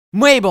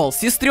Мейбл,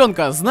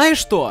 сестренка, знаешь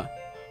что?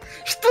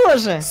 Что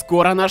же?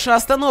 Скоро наша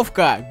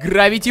остановка.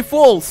 Gravity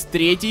Falls,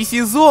 3-й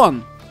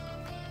сезон.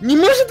 Не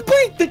может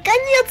быть,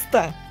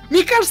 наконец-то!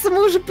 Мне кажется,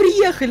 мы уже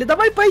приехали.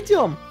 Давай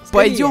пойдем.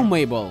 Пойдем,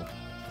 Мейбл.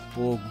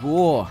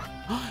 Ого.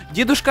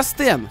 Дедушка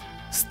Стэн.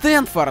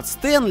 Стэнфорд,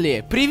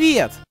 Стэнли,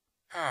 привет.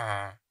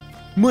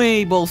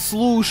 Мейбл,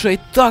 слушай,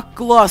 так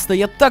классно.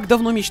 Я так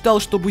давно мечтал,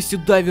 чтобы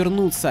сюда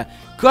вернуться.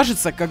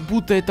 Кажется, как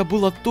будто это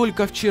было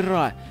только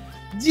вчера.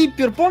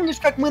 Диппер, помнишь,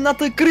 как мы на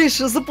той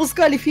крыше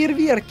запускали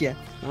фейерверки?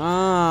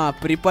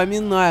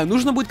 Припоминаю.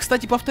 Нужно будет,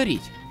 кстати,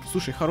 повторить.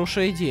 Слушай,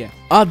 хорошая идея.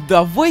 А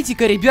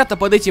давайте-ка, ребята,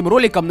 под этим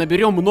роликом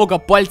наберем много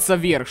пальца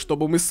вверх,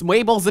 чтобы мы с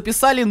Мейбл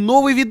записали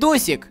новый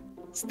видосик.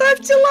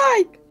 Ставьте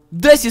лайк!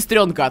 Да,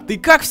 сестренка, ты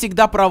как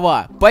всегда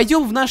права.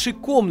 Пойдем в наши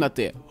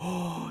комнаты.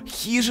 О,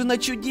 хижина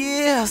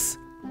чудес!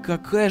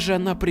 Какая же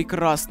она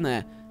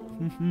прекрасная.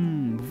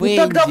 Мы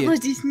так давно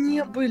здесь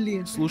не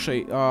были.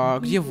 Слушай, а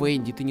где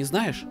Венди, ты не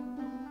знаешь?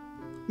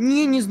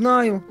 Не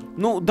знаю.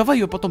 Ну, давай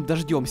ее потом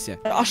дождемся.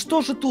 А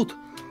что же тут?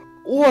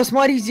 О,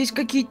 смотри, здесь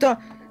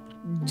какие-то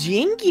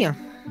деньги.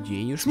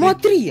 Денежки?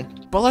 Смотри.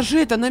 Положи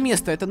это на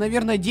место, это,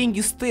 наверное,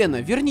 деньги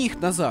Стэна. Верни их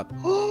назад.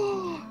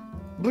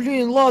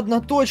 Блин,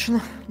 ладно,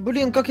 точно.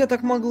 Блин, как я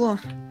так могла?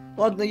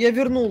 Ладно, я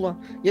вернула.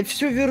 Я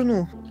все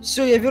верну.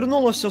 Все, я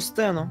вернула все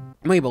Стэну.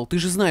 Мейбл, ты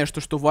же знаешь,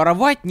 что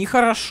воровать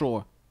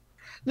нехорошо.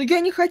 Но я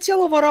не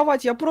хотела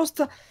воровать, я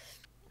просто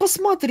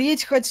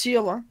посмотреть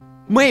хотела.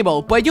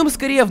 Мейбл, пойдем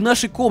скорее в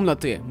наши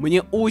комнаты.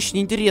 Мне очень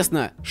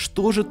интересно,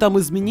 что же там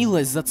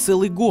изменилось за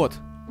целый год.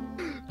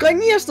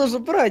 Конечно же,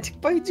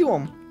 братик,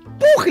 пойдем.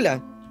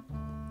 Пухля!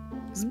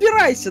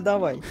 Сбирайся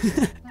давай.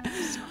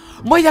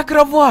 Моя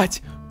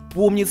кровать!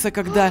 Помнится,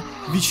 когда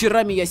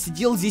вечерами я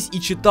сидел здесь и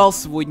читал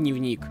свой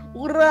дневник.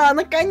 Ура,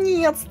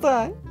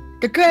 наконец-то!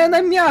 Какая она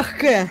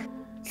мягкая!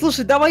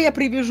 Слушай, давай я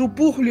привяжу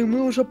Пухлю, и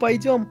мы уже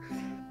пойдем.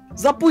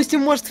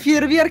 Запустим, может,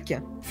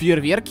 фейерверки?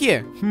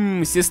 Фейерверки?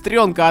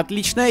 Сестренка,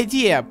 отличная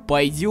идея.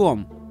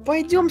 Пойдем.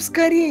 Пойдем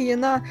скорее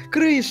на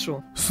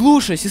крышу.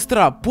 Слушай,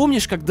 сестра,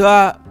 помнишь,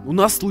 когда у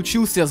нас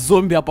случился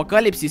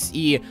зомби-апокалипсис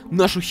и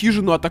нашу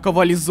хижину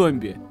атаковали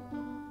зомби?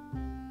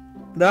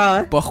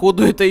 Да.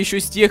 Походу, это еще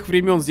с тех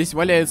времен здесь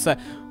валяются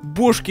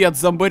бошки от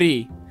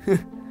зомбарей.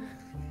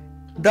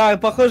 Да,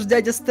 похоже,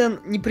 дядя Стэн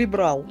не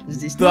прибрал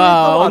здесь.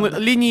 Да, он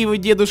ленивый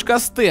дедушка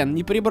Стэн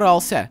не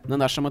прибрался на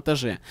нашем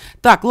этаже.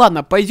 Так,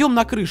 ладно, пойдем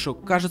на крышу.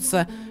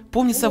 Кажется,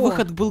 помнится,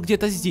 выход был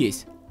где-то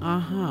здесь.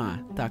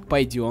 Ага, так,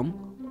 пойдем.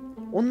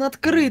 Он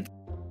открыт.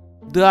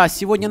 Да,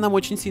 сегодня нам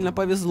очень сильно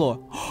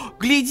повезло.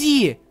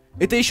 Гляди!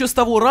 Это еще с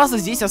того раза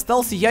здесь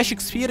остался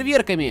ящик с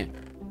фейерверками.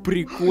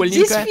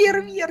 Прикольненько. Здесь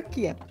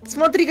фейерверки.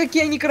 Смотри,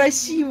 какие они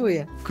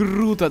красивые.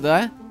 Круто,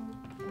 да?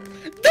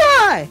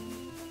 Да!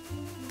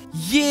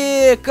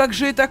 Как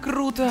же это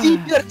круто!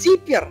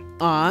 Диппер!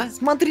 А?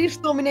 Смотри,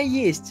 что у меня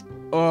есть.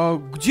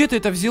 Где ты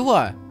это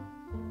взяла?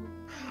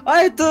 А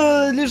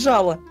это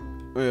лежало.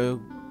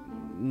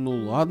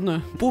 Ну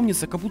ладно.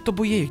 Помнится, как будто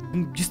бы я их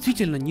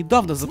действительно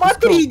недавно запускал.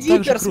 Смотри,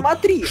 Диппер,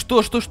 смотри!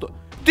 Что?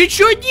 Ты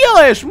что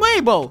делаешь,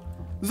 Мейбл?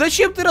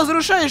 Зачем ты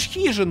разрушаешь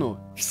хижину?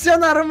 Все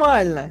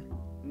нормально.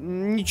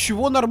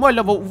 Ничего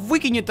нормального.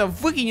 Выкинь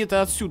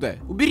это отсюда.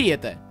 Убери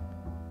это.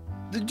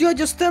 Да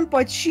дядя Стэн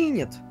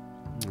починит.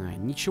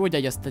 Ничего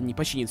дядя Стэн не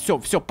починит.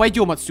 Все,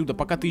 пойдем отсюда,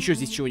 пока ты еще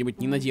здесь чего-нибудь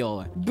не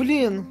наделала.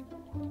 Блин,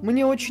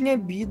 мне очень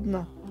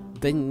обидно.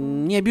 Да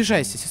не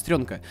обижайся,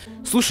 сестренка.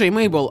 Слушай,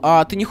 Мейбл,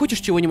 а ты не хочешь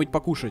чего-нибудь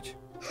покушать?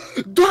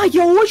 Да,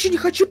 я очень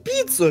хочу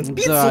пиццу.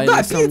 Да, я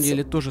на самом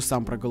деле тоже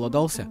сам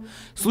проголодался.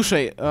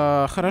 Слушай,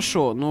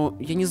 хорошо, но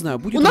я не знаю,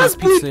 будет у нас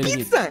пицца или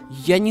нет.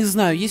 Я не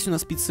знаю, есть у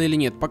нас пицца или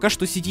нет. Пока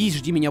что сиди и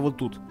жди меня вот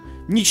тут.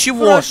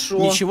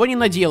 Ничего не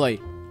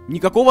наделай.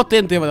 Никакого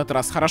ТНТ в этот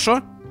раз,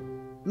 хорошо?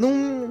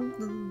 Ну,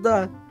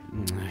 да.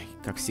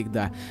 Как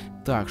всегда.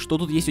 Так, что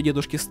тут есть у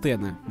дедушки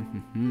Стэна?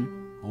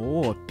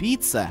 О,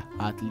 пицца.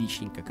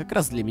 Отличненько. Как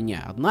раз для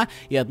меня. Одна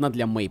и одна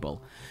для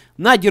Мейбл.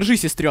 На, держи,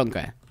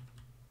 сестренка.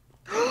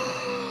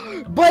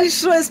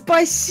 Большое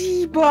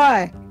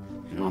спасибо!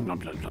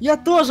 Я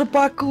тоже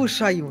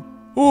покушаю.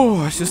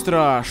 О,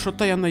 сестра,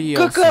 что-то я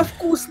наелся. Какая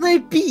вкусная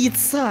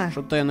пицца!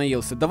 Что-то я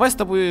наелся. Давай с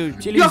тобой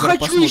телевизор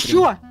посмотрим. Я хочу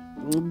еще!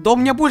 Да у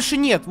меня больше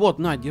нет. Вот,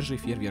 на, держи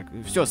фейерверк.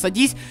 Все,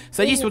 садись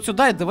вот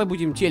сюда и давай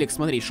будем телек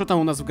смотреть. Что там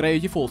у нас в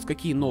Gravity Falls?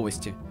 Какие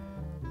новости?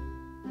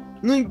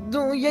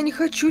 Ну, я не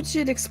хочу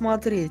телек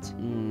смотреть.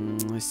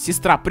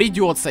 Сестра,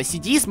 придется.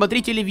 Сиди и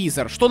смотри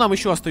телевизор. Что нам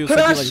еще остается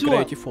делать в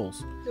Gravity Falls?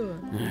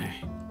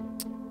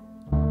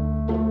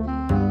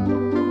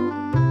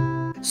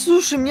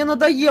 Слушай, мне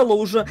надоело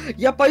уже.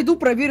 Я пойду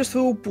проверю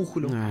свою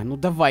Пухлю. Ну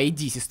давай,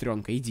 иди,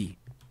 сестренка, иди.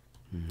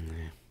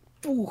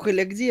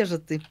 Пухля, где же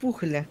ты,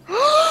 Пухля?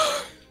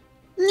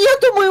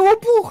 Нету моего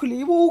Пухли,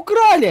 его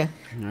украли.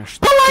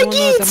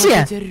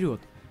 Помогите!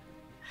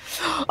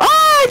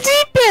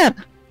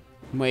 Диппер!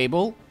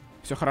 Мейбл,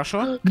 все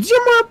хорошо? Где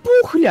моя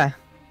Пухля?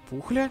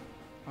 Пухля?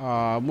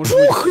 Может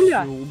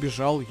Пухля! быть,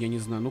 убежал, я не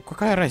знаю. Ну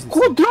какая разница?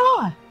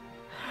 Куда?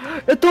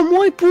 Это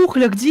мой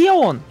Пухля, где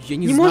он? Я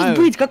не Не знаю. может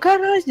быть, какая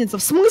разница?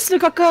 В смысле,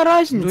 какая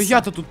разница? Да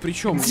я-то тут при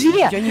чем?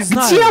 Где? Я не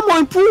знаю. Где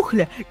мой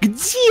Пухля?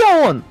 Где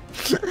он?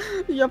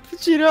 Я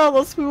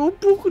потеряла своего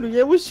Пухлю, я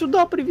его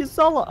сюда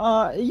привязала,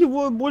 а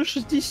его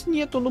больше здесь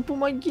нету, ну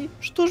помоги.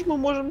 Что же мы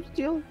можем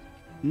сделать?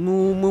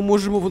 Ну, мы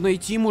можем его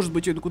найти, может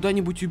быть, он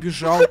куда-нибудь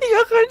убежал.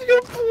 Я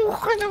хочу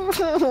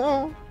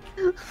Пухлю.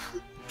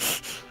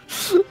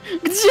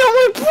 Где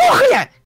мой Пухля?